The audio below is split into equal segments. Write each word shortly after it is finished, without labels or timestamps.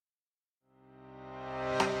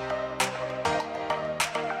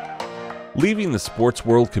Leaving the sports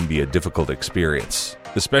world can be a difficult experience,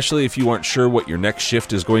 especially if you aren't sure what your next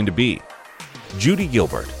shift is going to be. Judy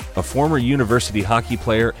Gilbert, a former university hockey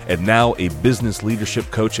player and now a business leadership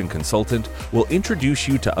coach and consultant, will introduce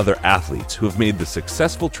you to other athletes who have made the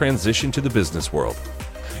successful transition to the business world.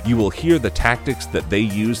 You will hear the tactics that they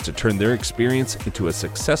use to turn their experience into a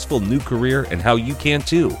successful new career and how you can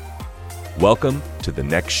too. Welcome to The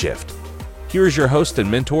Next Shift. Here is your host and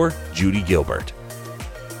mentor, Judy Gilbert.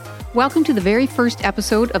 Welcome to the very first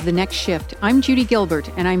episode of The Next Shift. I'm Judy Gilbert,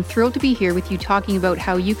 and I'm thrilled to be here with you talking about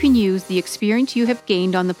how you can use the experience you have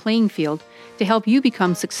gained on the playing field to help you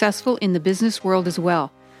become successful in the business world as well.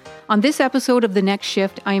 On this episode of The Next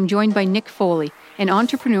Shift, I am joined by Nick Foley, an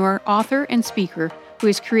entrepreneur, author, and speaker who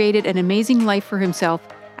has created an amazing life for himself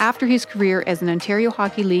after his career as an Ontario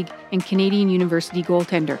Hockey League and Canadian University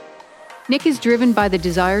goaltender. Nick is driven by the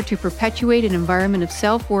desire to perpetuate an environment of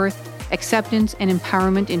self-worth, acceptance, and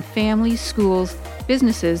empowerment in families, schools,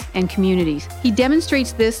 businesses, and communities. He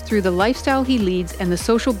demonstrates this through the lifestyle he leads and the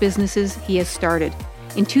social businesses he has started.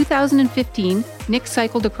 In 2015, Nick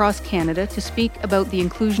cycled across Canada to speak about the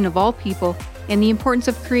inclusion of all people and the importance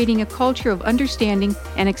of creating a culture of understanding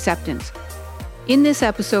and acceptance. In this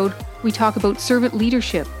episode, we talk about servant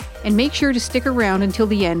leadership, and make sure to stick around until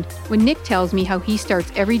the end when Nick tells me how he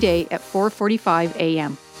starts every day at 4:45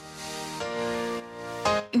 a.m.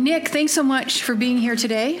 Nick, thanks so much for being here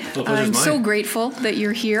today. I'm so grateful that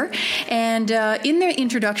you're here. And in the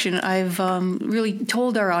introduction, I've really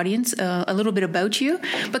told our audience a little bit about you.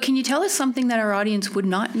 But can you tell us something that our audience would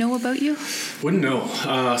not know about you? Wouldn't know.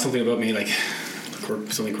 Something about me, like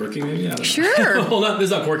something quirky, maybe? I don't know. Sure. Well, this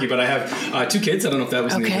is not quirky, but I have two kids. I don't know if that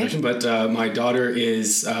was in the introduction, but my daughter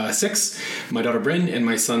is 6, my daughter Bryn, and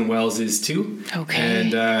my son Wells is 2. Okay.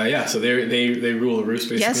 And so they rule the roost,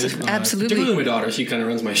 basically. Yes, absolutely. Particularly my daughter, she kind of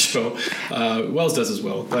runs my show. Wells does as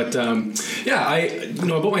well. But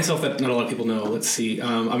about myself that not a lot of people know. Let's see.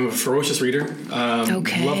 I'm a ferocious reader.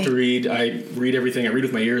 Love to read. I read everything. I read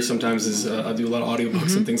with my ears sometimes. I do a lot of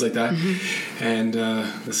audiobooks and things like that. Mm-hmm. And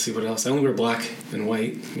let's see what else. I only wear black and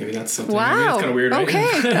white. Maybe that's something. Wow. Maybe it's kind of weird, right? Okay.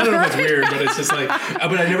 I don't know if it's weird, but it's just like,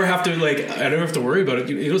 but I never have to worry about it.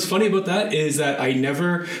 You know what's funny about that is that I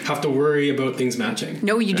never have to worry about things matching.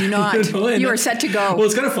 No, you do not. You are set to go. Well,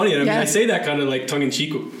 it's kind of funny. I mean, I say that kind of like tongue in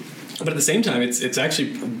cheek, but at the same time, it's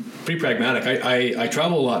actually pretty pragmatic. I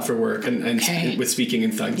travel a lot for work and with speaking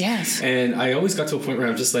and things. Yes. And I always got to a point where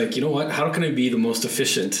I'm just like, you know what? How can I be the most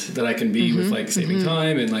efficient that I can be with like saving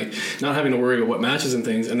time and like not having to worry about what matches and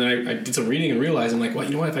things? And then I did some reading and realized I'm like, well,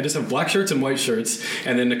 you know what? If I just have black shirts and white shirts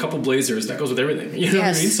and then a couple blazers, that goes with everything. You know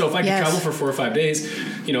what I mean? So if I can travel for 4 or 5 days,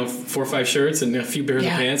 4 or 5 shirts and a few pairs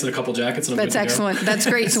of pants and a couple jackets, and that's excellent. That's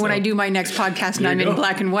great. So when I do my next podcast and I'm in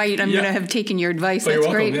black and white, I'm going to have taken your advice. That's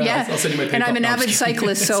great. Yeah. I'll send you my PayPal. And I'm an avid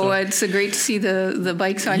cyclist, so it's great to see the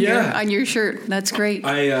bikes on your shirt. That's great.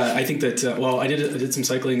 I think that I did some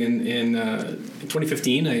cycling in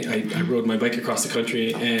 2015. I rode my bike across the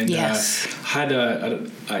country and had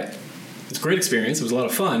it's a great experience. It was a lot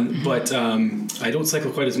of fun, but I don't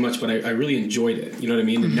cycle quite as much, but I really enjoyed it. You know what I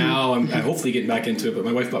mean? And now I'm hopefully getting back into it, but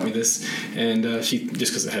my wife bought me this, and she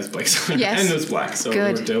just because it has bikes on it, and it was black, so it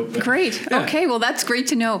worked out. But, great. Yeah. Okay, well, that's great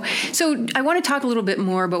to know. So I want to talk a little bit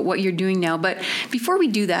more about what you're doing now, but before we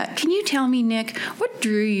do that, can you tell me, Nick, what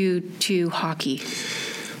drew you to hockey?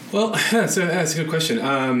 Well, that's a good question.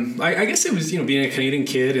 I guess it was, being a Canadian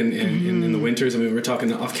kid and in the winters. I mean, we were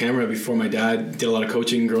talking off camera before. My dad did a lot of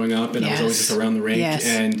coaching growing up, and I was always just around the rink.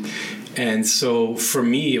 And so for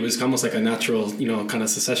me, it was almost like a natural, kind of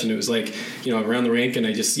succession. It was like, around the rink, and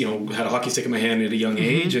I just, had a hockey stick in my hand at a young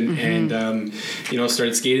age, and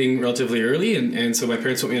started skating relatively early. And so my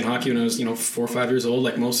parents put me in hockey when I was, 4 or 5 years old,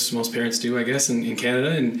 like most parents do, I guess, in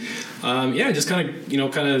Canada. And just kind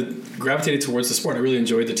of gravitated towards the sport. I really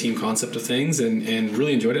enjoyed the team concept of things and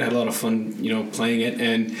really enjoyed it. I had a lot of fun, playing it,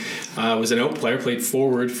 and was an out player, played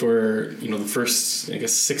forward for, the first, I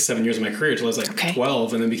guess, 6-7 years of my career till I was like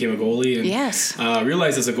 12, and then became a goalie. And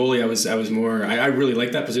realized as a goalie, I was more, I really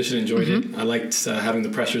liked that position, enjoyed it. I liked having the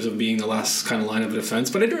pressures of being the last kind of line of defense,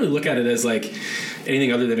 but I didn't really look at it as like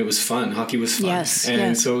anything other than it was fun. Hockey was fun.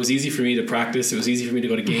 So it was easy for me to practice. It was easy for me to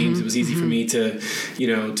go to games. It was easy for me to,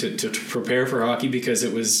 to prepare for hockey because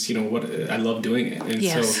it was, what I love doing it. And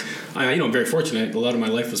so I'm very fortunate. A lot of my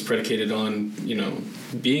life was predicated on,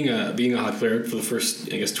 being a hockey player for the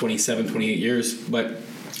first, I guess, 27, 28 years. But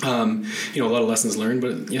a lot of lessons learned,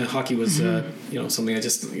 but hockey was, something I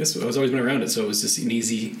guess I was always been around it. So it was just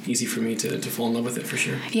easy for me to fall in love with it for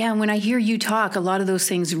sure. Yeah. And when I hear you talk, a lot of those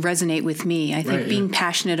things resonate with me. I think being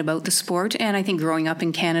passionate about the sport, and I think growing up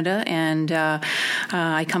in Canada, and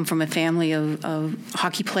I come from a family of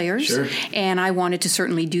hockey players, sure. and I wanted to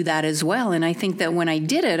certainly do that as well. And I think that when I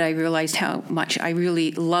did it, I realized how much I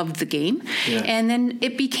really loved the game. Yeah. And then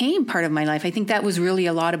it became part of my life. I think that was really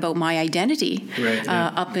a lot about my identity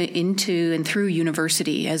up into and through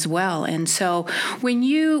university as well. And so when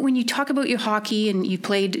you talk about your hockey, and you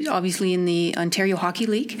played obviously in the Ontario Hockey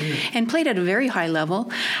League and played at a very high level,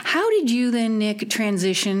 how did you then, Nick,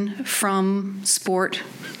 transition from sport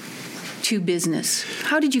to business?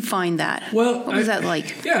 How did you find that? Well, what was that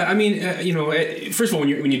like? Yeah, I mean, first of all,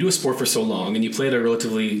 when you do a sport for so long and you play at a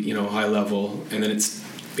relatively high level, and then it's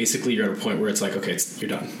basically you're at a point where it's like, okay, you're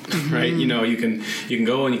done, right? You can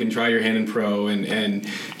go and you can try your hand in pro and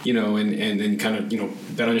then kind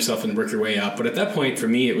of bet on yourself and work your way up. But at that point, for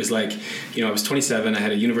me, it was like, I was 27, I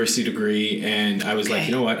had a university degree, and I was like,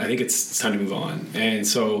 you know what, I think it's time to move on. And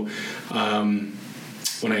so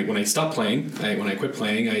when I stopped playing, when I quit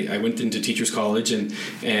playing, I went into teachers college and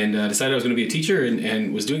decided I was going to be a teacher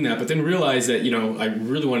and was doing that, but then realized that I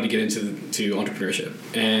really wanted to get into entrepreneurship.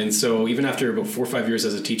 And so even after about 4 or 5 years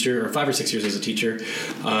as a teacher, or 5 or 6 years as a teacher,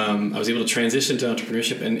 I was able to transition to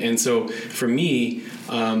entrepreneurship. And so for me,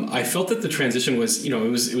 I felt that the transition was, it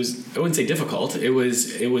was I wouldn't say difficult. It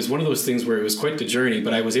was one of those things where it was quite the journey,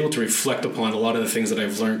 but I was able to reflect upon a lot of the things that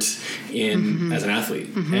I've learned as an athlete.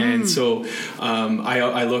 And so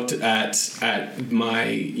I looked at my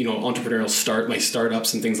entrepreneurial my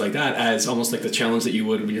startups and things like that as almost like the challenge that you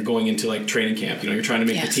would when you're going into like training camp. You're trying to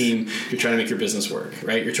make the team, you're trying to make your business work,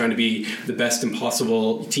 right? You're trying to be the best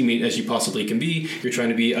impossible teammate as you possibly can be. You're trying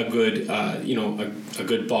to be a good a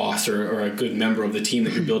good boss or a good member of the team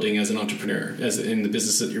that you're building as an entrepreneur, as in the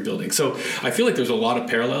business that you're building. So I feel like there's a lot of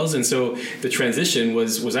parallels, and so the transition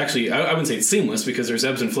was actually, I wouldn't say it's seamless, because there's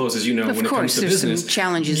ebbs and flows, as you know, when it comes to business. Some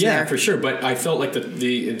challenges there. Yeah, for sure. But I felt like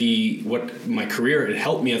the what my career, it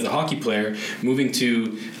helped me as a hockey player. Moving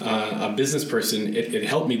to a business person, it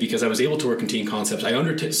helped me because I was able to work in team concepts. I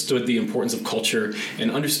understood the importance of culture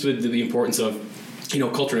and understood the importance of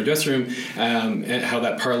culture in a dressing room, and how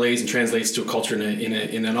that parlays and translates to a culture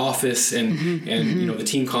in an office, and the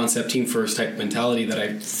team concept, team first type mentality that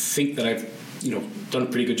I think that I've done a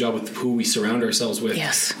pretty good job with who we surround ourselves with.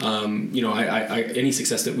 Yes. Any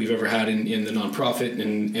success that we've ever had in the nonprofit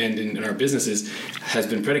and in our businesses has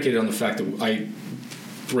been predicated on the fact that I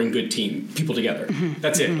bring good people together.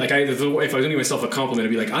 That's it. Like if I was going to give myself a compliment,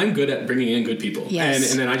 I'd be like, I'm good at bringing in good people. Yes.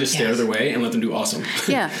 And then I just stay out of their way and let them do awesome.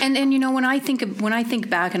 Yeah. And when I think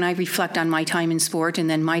back and I reflect on my time in sport and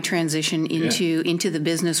then my transition into the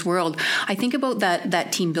business world, I think about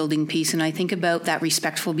that team building piece, and I think about that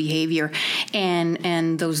respectful behavior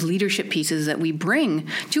and those leadership pieces that we bring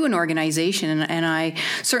to an organization. And I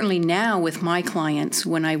certainly now with my clients,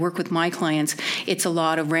 when I work with my clients, it's a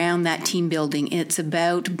lot around that team building. It's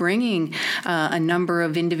about bringing a number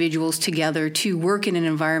of individuals together to work in an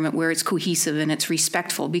environment where it's cohesive and it's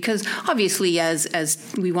respectful, because obviously as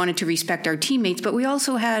we wanted to respect our teammates, but we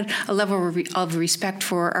also had a level of respect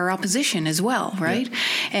for our opposition as well, right?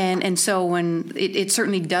 Yeah. And so when it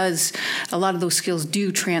certainly does, a lot of those skills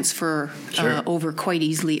do transfer over quite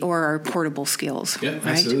easily, or are portable skills. Yeah, right?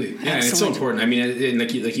 Absolutely. Yeah, and it's so important. I mean,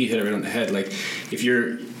 like you hit it right on the head. Like if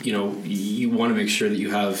you're, you want to make sure that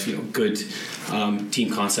you have, good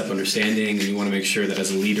team concept understanding, and you want to make sure that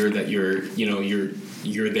as a leader that you're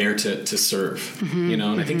there to serve, and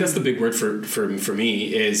I think that's the big word for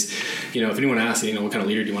me is, if anyone asks, what kind of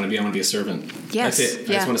leader do you want to be? I want to be a servant. Yes. That's it.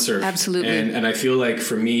 I just want to serve. Absolutely. And I feel like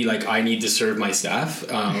for me, like I need to serve my staff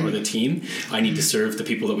or the team. I need to serve the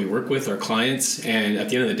people that we work with, our clients. And at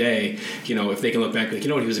the end of the day, if they can look back like, he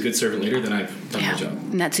was a good servant leader, then I've done my job.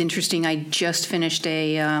 And that's interesting. I just finished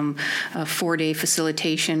a 4-day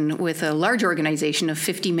facilitation with a large organization of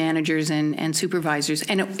 50 managers and supervisors,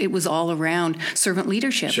 and it was all around servant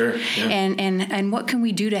leadership. Sure. Yeah. And what can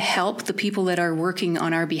we do to help the people that are working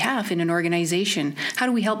on our behalf in an organization? How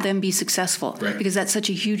do we help them be successful? Right. Because that's such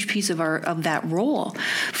a huge piece of that role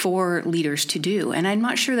for leaders to do. And I'm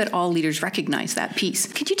not sure that all leaders recognize that piece.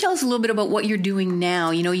 Could you tell us a little bit about what you're doing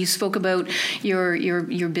now? You spoke about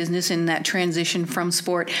your business and that transition from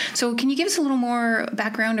sport. So can you give us a little more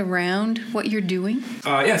background around what you're doing?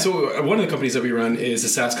 So one of the companies that we run is a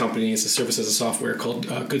SaaS company. It's a service as a software called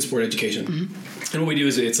Good Sport Education. And what we do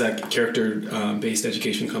is it's a character-based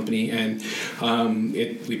education company, and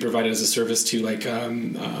we provide it as a service to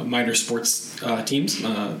minor sports teams,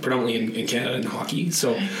 predominantly in Canada and hockey.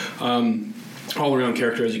 So all around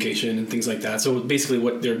character education and things like that. So basically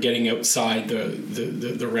what they're getting outside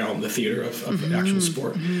the realm, the theater of the actual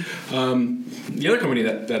sport. The other company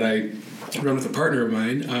that I run with a partner of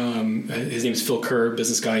mine, his name is Phil Kerr,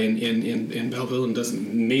 business guy in Belleville, and does an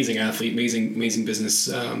amazing athlete, amazing business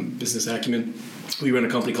acumen. We run a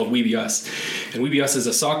company called We Be Us, and We Be Us is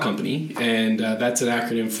a sock company, and that's an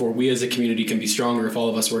acronym for We as a Community Can Be Stronger If All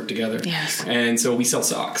of Us Work Together. Yes. And so we sell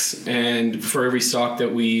socks, and for every sock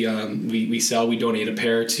that we sell, we donate a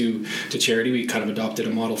pair to charity. We kind of adopted a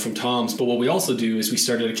model from Tom's, but what we also do is we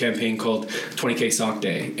started a campaign called 20K Sock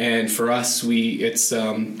Day, and for us, we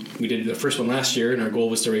did the first one last year, and our goal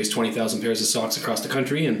was to raise 20,000 pairs of socks across the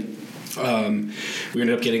country, and we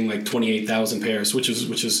ended up getting like 28,000 pairs, which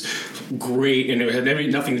is great, and it had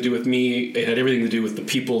nothing to do with me. It had everything to do with the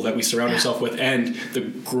people that we surround ourselves with and the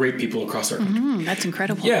great people across our country. That's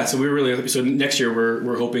incredible. Yeah, so next year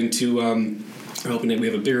we're hoping to. We're hoping that we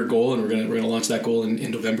have a bigger goal, and we're gonna launch that goal in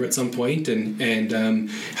November at some point, and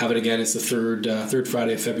have it again. It's the third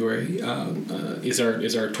Friday of February is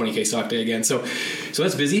our 20K Sock Day again. So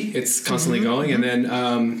that's busy. It's constantly going, and then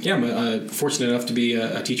I'm fortunate enough to be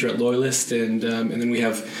a teacher at Loyalist, and then we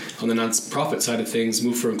have on the nonprofit side of things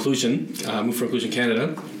Move for Inclusion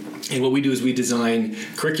Canada. And what we do is we design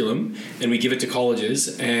curriculum and we give it to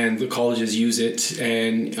colleges, and the colleges use it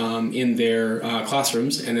and in their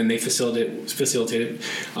classrooms, and then they facilitate it,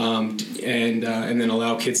 and then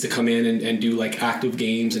allow kids to come in and do like active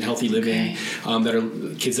games and healthy living, that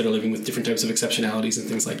are kids that are living with different types of exceptionalities and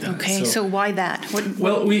things like that. Okay, so why that? What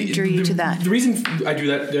drew you to that? The reason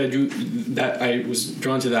I was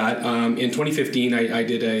drawn to that in 2015, I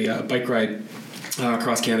did a bike ride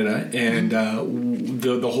across Canada, and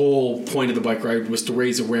the whole point of the bike ride was to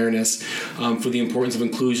raise awareness for the importance of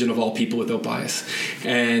inclusion of all people without bias,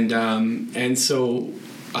 and so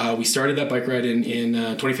we started that bike ride in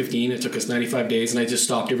 2015. It took us 95 days, and I just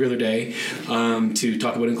stopped every other day to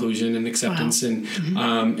talk about inclusion and acceptance.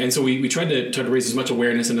 Wow. And so we tried to raise as much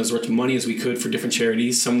awareness and as much money as we could for different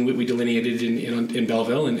charities. Some we delineated in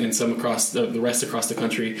Belleville, and some across the rest across the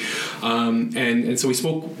country. And so we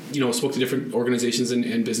spoke to different organizations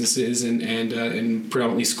and businesses and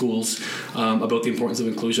predominantly schools about the importance of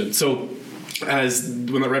inclusion. So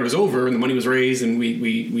when the ride was over and the money was raised and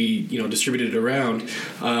we distributed it around,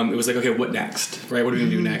 it was like, okay, what next, right? What are we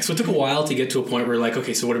going to do next? So it took a while to get to a point where like,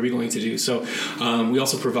 okay, so what are we going to do? So we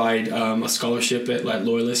also provide a scholarship at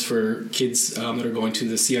Loyalist for kids that are going to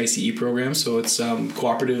the CICE program. So it's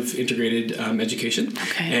cooperative integrated education.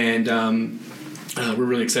 Okay. And we're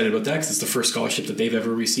really excited about that because it's the first scholarship that they've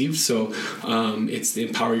ever received. So it's the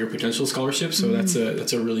Empower Your Potential scholarship. So that's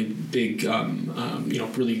a really big,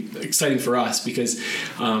 really exciting for us because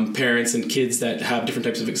parents and kids that have different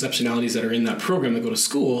types of exceptionalities that are in that program that go to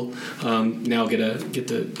school now get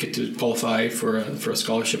to qualify for a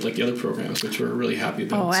scholarship like the other programs, which we're really happy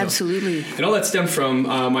about. Oh, absolutely. And all that stemmed from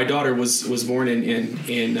my daughter was born in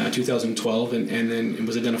 2012 and then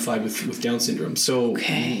was identified with Down syndrome. So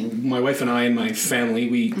my wife and I and my family,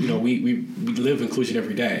 we live inclusion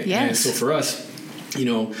every day. Yes. And so for us,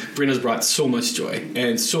 Brenna's brought so much joy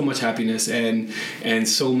and so much happiness and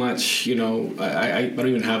so much, I don't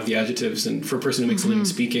even have the adjectives. And for a person who makes a living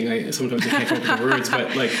speaking, I sometimes can't come up with the words,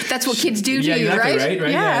 but like that's what kids do to you, exactly,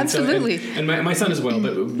 right? Yeah, absolutely. And my son as well,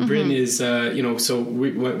 but Bryn is, so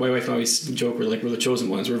my wife and I always joke we're the chosen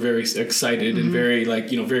ones. We're very excited and very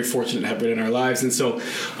very fortunate to have Bryn in our lives, and so.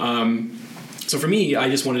 So for me, I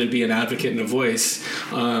just wanted to be an advocate and a voice,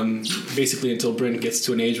 basically until Bryn gets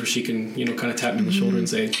to an age where she can, kind of tap me on the shoulder and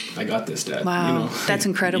say, "I got this, Dad." Wow, that's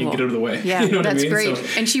incredible. You get out of the way. Yeah, that's great. So,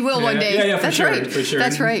 and she will one day. Yeah, for sure.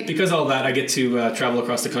 That's right. Because of all that, I get to travel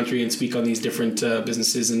across the country and speak on these different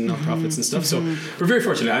businesses and nonprofits and stuff. So we're very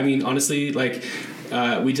fortunate. I mean, honestly,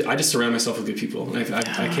 I just surround myself with good people. And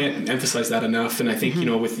I can't emphasize that enough. And I think,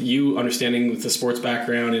 with you understanding with the sports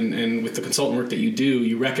background and with the consultant work that you do,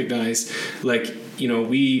 you recognize,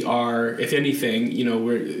 we are, if anything,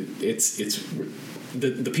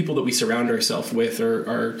 the people that we surround ourselves with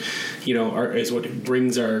are is what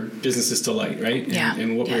brings our businesses to light, right?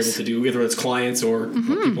 And what we're able to do, whether it's clients or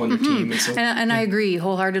people on your team. And I agree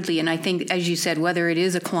wholeheartedly. And I think, as you said, whether it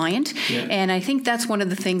is a client, and I think that's one of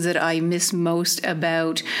the things that I miss most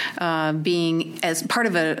about being as part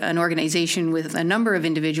of an organization with a number of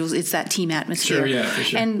individuals. It's that team atmosphere. Sure, for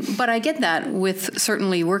sure. But I get that with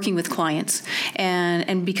certainly working with clients,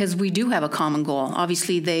 and because we do have a common goal.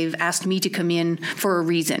 Obviously, they've asked me to come in for a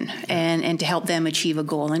reason, and to help them achieve a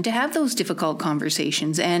goal, and to have those difficult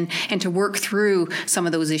conversations, and to work through some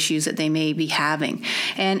of those issues that they may be having.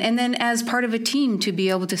 And then as part of a team to be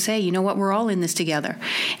able to say, you know what, we're all in this together.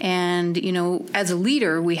 And, you know, as a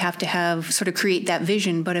leader, we have to have sort of create that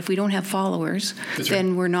vision. But if we don't have followers,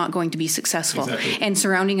 then we're not going to be successful. Exactly. And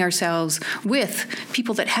surrounding ourselves with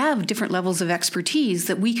people that have different levels of expertise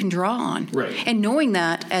that we can draw on. Right. And knowing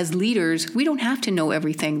that as leaders, we don't have to know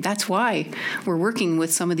everything. That's why we're working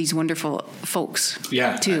with some of these wonderful folks.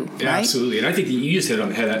 Yeah, too. Yeah, right? Absolutely. And I think you just hit it on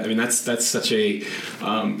the head. I mean, that's such a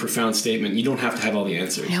profound statement. You don't have to have all the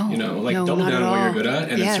answers. No, you know, like no, double down on what you're good at,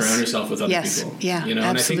 and then Yes. surround yourself with other Yes. people. Yeah, you know, absolutely.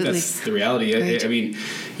 and I think that's the reality. I mean,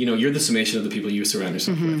 you know, you're the summation of the people you surround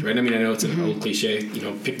yourself with, right? I mean, I know it's an old cliche. You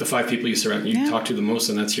know, pick the 5 people you talk to the most,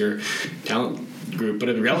 and that's your talent group. But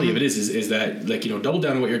the reality of it is that, like, you know, double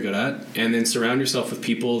down on what you're good at, and then surround yourself with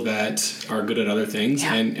people that are good at other things,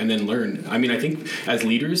 and then learn. I mean, I think as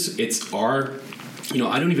leaders, it's our, you know,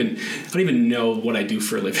 I don't even know what I do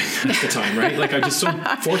for a living at the time, right? Like, I'm just so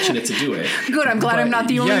fortunate to do it. Good. I'm glad I'm not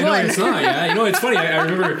the only one. No, it's not. Yeah, you know, it's funny. I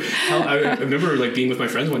remember like being with my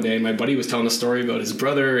friends one day, and my buddy was telling a story about his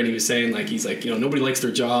brother, and he was saying, like, he's like, you know, nobody likes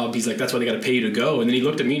their job. He's like, that's why they got to pay you to go. And then he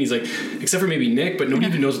looked at me and he's like, except for maybe Nick, but nobody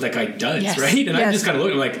even knows what that guy does, right? And I just kind of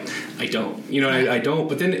looked, and I'm like, I don't, you know, I don't.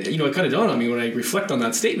 But then, you know, it kind of dawned on me when I reflect on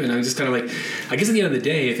that statement. I'm just kind of like, I guess at the end of the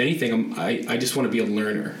day, if anything, I just want to be a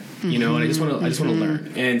learner. You know, and I just want to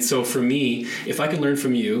learn. And so for me, if I can learn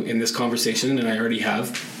from you in this conversation, and I already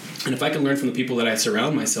have, and if I can learn from the people that I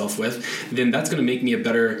surround myself with, then that's going to make me a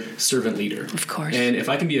better servant leader. Of course. And if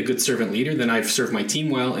I can be a good servant leader, then I've served my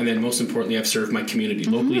team well, and then most importantly, I've served my community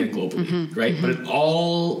locally and globally, right? But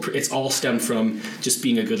it's all stemmed from just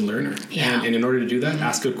being a good learner. Yeah. And in order to do that,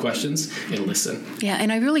 ask good questions and listen. Yeah,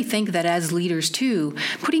 and I really think that as leaders too,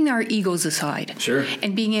 putting our egos aside,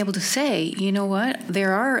 and being able to say, you know what,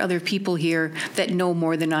 there are other people here that know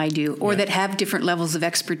more than I do, or that have different levels of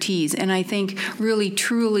expertise. And I think really,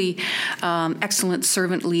 truly excellent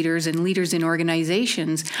servant leaders and leaders in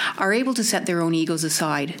organizations are able to set their own egos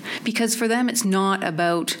aside, because for them it's not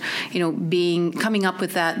about, you know, coming up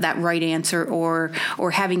with that right answer or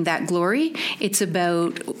having that glory. It's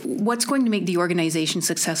about what's going to make the organization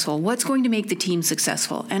successful, what's going to make the team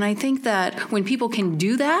successful. And I think that when people can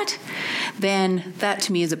do that, then that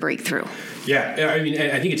to me is a breakthrough. Yeah, I mean,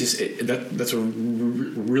 I think that's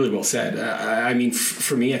really well said. I mean,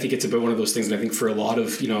 for me, I think it's about one of those things, and I think for a lot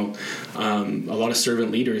of, you know, a lot of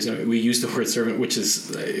servant leaders, we use the word servant, which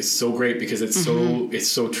is so great because it's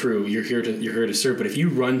so true. You're here to serve, but if you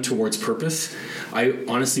run towards purpose, I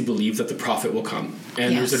honestly believe that the profit will come,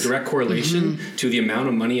 and there's a direct correlation to the amount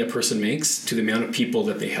of money a person makes to the amount of people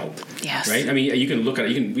that they help. Yes, right. I mean, you can look at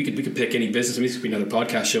it. We could pick any business. I mean, this could be another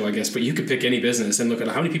podcast show, I guess, but you could pick any business and look at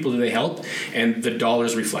how many people do they help. And the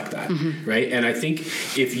dollars reflect that, right? And I think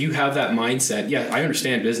if you have that mindset, I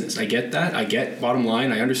understand business. I get that. I get bottom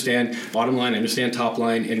line. I understand bottom line. I understand top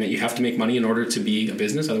line, and that you have to make money in order to be a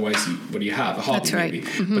business. Otherwise, what do you have? A hobby, That's right. maybe.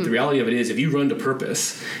 But the reality of it is, if you run to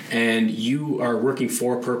purpose and you are working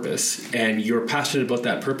for purpose and you're passionate about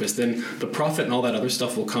that purpose, then the profit and all that other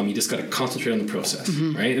stuff will come. You just got to concentrate on the process,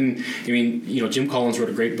 right? And I mean, you know, Jim Collins wrote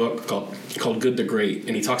a great book called Good to Great,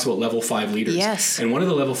 and he talks about level 5 leaders. Yes. And one of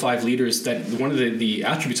the level 5 leaders one of the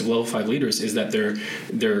attributes of level 5 leaders is that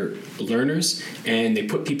they're learners, and they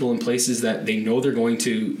put people in places that they know they're going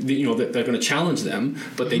to, you know, that they're going to challenge them,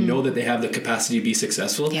 but they know that they have the capacity to be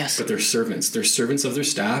successful. Yes. But they're servants. They're servants of their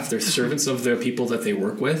staff. They're servants of the people that they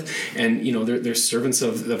work with, and you know, they're servants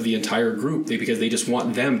of the entire group because they just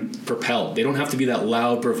want them propelled. They don't have to be that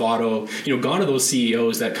loud bravado. You know, gone are those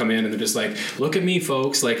CEOs that come in and they're just like, "Look at me,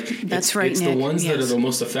 folks!" Like that's right. It's Nick. the ones that are the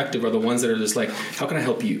most effective are the ones that are just like, "How can I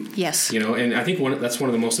help you?" Yes. You know, and I think that's one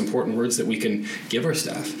of the most important words that we can give our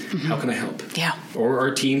staff. How can I help? Yeah. Or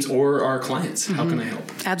our teams or our clients. How can I help?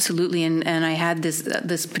 Absolutely. And I had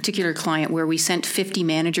this particular client where we sent 50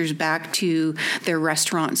 managers back to their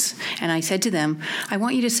restaurants. And I said to them, I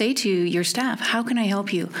want you to say to your staff, how can I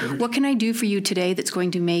help you? What can I do for you today that's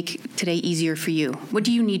going to make today easier for you? What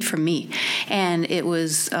do you need from me? And it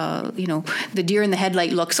was, you know, the deer in the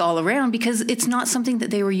headlight looks all around because it's not something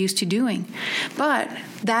that they were used to doing. But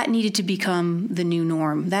that needed to become the new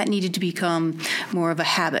norm. That needed to become more of a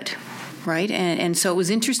habit, right? And so it was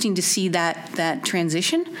interesting to see that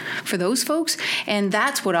transition for those folks. And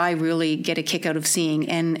that's what I really get a kick out of seeing.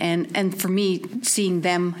 And for me, seeing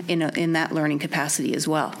them in that learning capacity as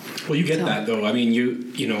well. Well, you get that, though. I mean,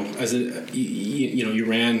 you know, as you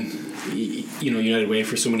ran United Way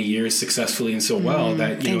for so many years successfully and so well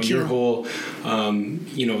that your whole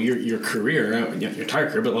your career, your entire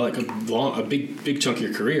career, but like a big chunk of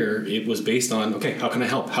your career, it was based on, okay, how can I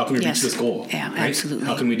help? How can we reach this goal? Yeah, right? absolutely.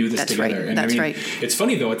 How can we do this together? Right. And That's right. It's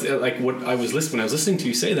funny though. It's like when I was listening to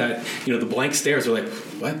you say that, the blank stares are like,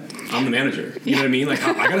 what? I'm the manager. You know what I mean? Like,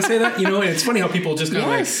 I gotta say that. And it's funny how people just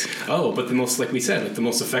kind of but the most, like we said, like the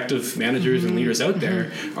most effective managers and leaders out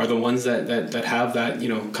there are the ones that have that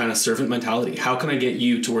kind of servant mentality. How can I get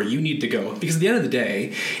you to where you need to go? Because at the end of the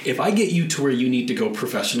day, if I get you to where you need to go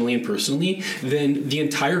professionally and personally, then the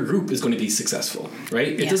entire group is going to be successsul, right?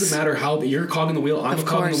 It doesn't matter how you're a cog in the wheel, I'm a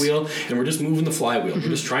cog in the wheel, and we're just moving the flywheel. We're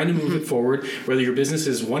just trying to move it forward, whether your business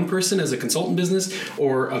is one person as a consultant business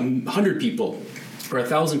or 100 people or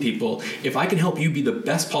 1,000 people. If I can help you be the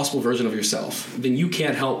best possible version of yourself, then you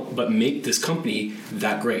can't help but make this company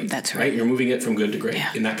that great. That's right. You're moving it from good to great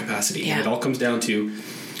in that capacity. And it all comes down to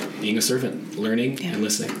being a servant, learning and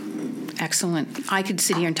listening. Excellent. I could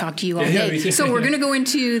sit here and talk to you all day. So we're going to go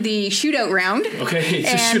into the shootout round. Okay.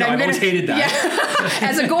 I've always hated that. Yeah.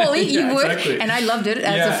 As a goalie, you would. Exactly. And I loved it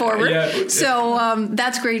as a forward. Yeah. So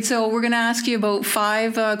that's great. So we're going to ask you about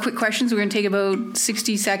 5 quick questions. We're going to take about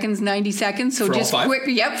 60 seconds, 90 seconds. So for just all 5? quick.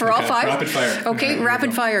 Yep, for all 5. Rapid fire. Okay,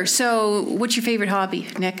 rapid fire. So what's your favorite hobby,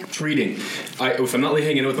 Nick? It's reading. If I'm not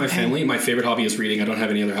hanging out with my family, my favorite hobby is reading. I don't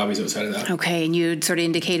have any other hobbies outside of that. Okay, and you sort of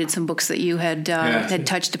indicated some books that you had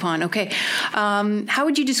touched upon. Okay. How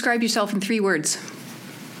would you describe yourself in 3 words?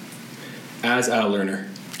 As a learner.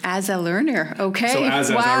 As a learner, okay. So as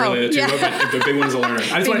not really the 2, but the big one is a learner.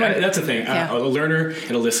 That's the thing. A learner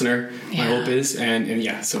and a listener, my hope is.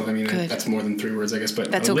 And so I mean, that's more than 3 words, I guess.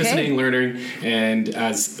 But that's listening, learning, and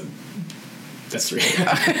as... That's 3.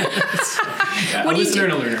 A listener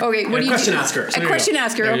and a learner. Okay, what do you do? Question asker. A question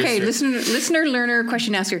asker, okay. Listener, learner,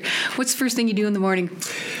 question asker. What's the first thing you do in the morning?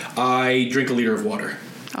 I drink a liter of water.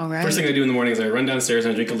 All right. First thing I do in the morning is I run downstairs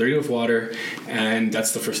and I drink a liter of water, and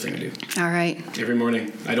that's the first thing I do. All right. Every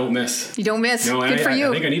morning. I don't miss. You don't miss? No, Good for you.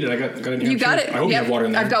 I think I need it. I got it. You got it? I hope you have water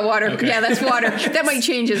in there. I've got water. Okay. Yeah, that's water. That might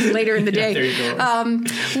change later in the day. There you go.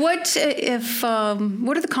 What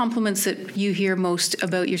are the compliments that you hear most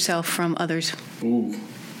about yourself from others? Ooh.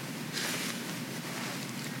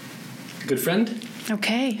 Good friend?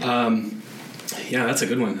 Okay. Yeah, that's a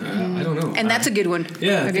good one. I don't know. And that's a good one.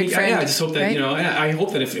 Yeah, a good friend. Yeah, I just hope that, I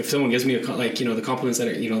hope that if someone gives me the compliments that,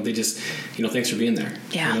 they just, thanks for being there.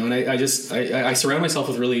 Yeah. And I surround myself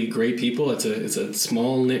with really great people. It's a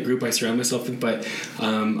small knit group I surround myself with, but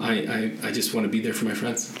I just want to be there for my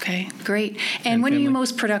friends. Okay, great. And when family. Are you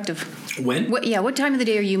most productive? When? What time of the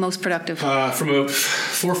day are you most productive? From about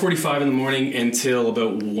 4:45 in the morning until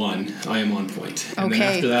about 1, I am on point. And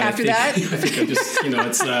okay. Then after that, I think I'm just,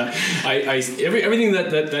 it's everything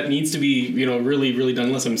that needs to be, really, really done,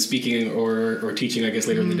 unless I'm speaking or teaching, I guess,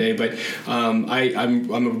 later in the day. But I'm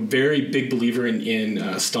a very big believer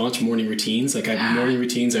in staunch morning routines. Like morning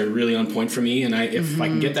routines are really on point for me, and if I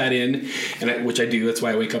can get that in, which I do, that's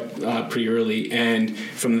why I wake up pretty early. And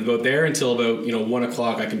from about there until about 1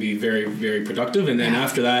 o'clock, I can be very, very productive. And then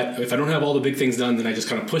after that, if I don't have all the big things done, then I just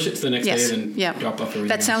kind of push it to the next day and drop off everything.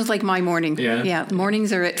 That sounds like my morning. Yeah.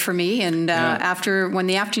 Mornings are it for me. And when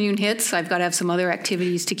the afternoon hits, I've got to have some other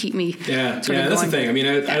activities to keep me that's the thing. I mean,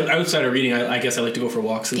 outside of reading, I guess I like to go for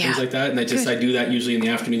walks and things like that, and I do that usually in the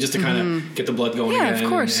afternoon just to kind of get the blood going again. Of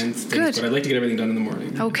course. And things. But I'd like to get everything done in the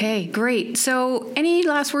morning. Okay, great. So any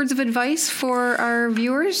last words of advice for our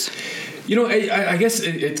viewers? I guess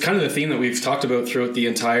it's kind of the theme that we've talked about throughout the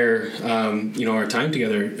entire, our time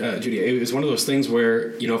together, Judy. It was one of those things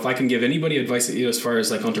where, if I can give anybody advice, as far as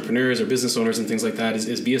like entrepreneurs or business owners and things like that,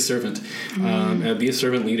 is be a servant, be a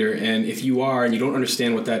servant leader. And if you are, and you don't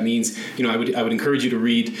understand what that means, I would encourage you to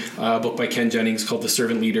read a book by Ken Jennings called The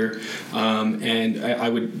Servant Leader. And I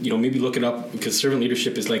would, maybe look it up, because servant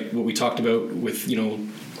leadership is like what we talked about with,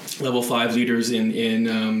 level 5 leaders in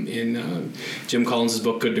Jim Collins'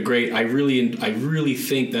 book Good to Great. I really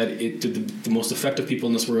think that the most effective people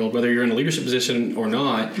in this world, whether you're in a leadership position or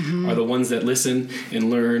not, are the ones that listen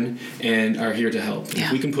and learn and are here to help.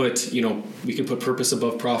 If we can put purpose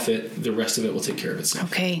above profit, the rest of it will take care of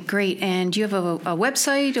itself. Okay, great. And do you have a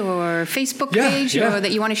website or Facebook page or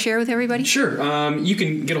that you want to share with everybody? Sure. You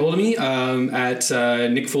can get a hold of me at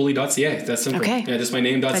nickfoley.ca. That's simple. Okay. Yeah, just my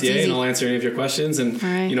name.ca, and I'll answer any of your questions. And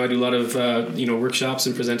I do a lot of workshops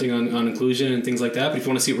and presenting on inclusion and things like that. But if you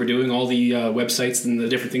want to see what we're doing, all the websites and the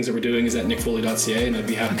different things that we're doing is at nickfoley.ca, and I'd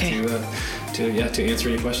be happy to answer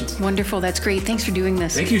any questions. Wonderful. That's great. Thanks for doing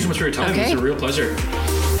this. Thank you so much for your time. It was a real pleasure.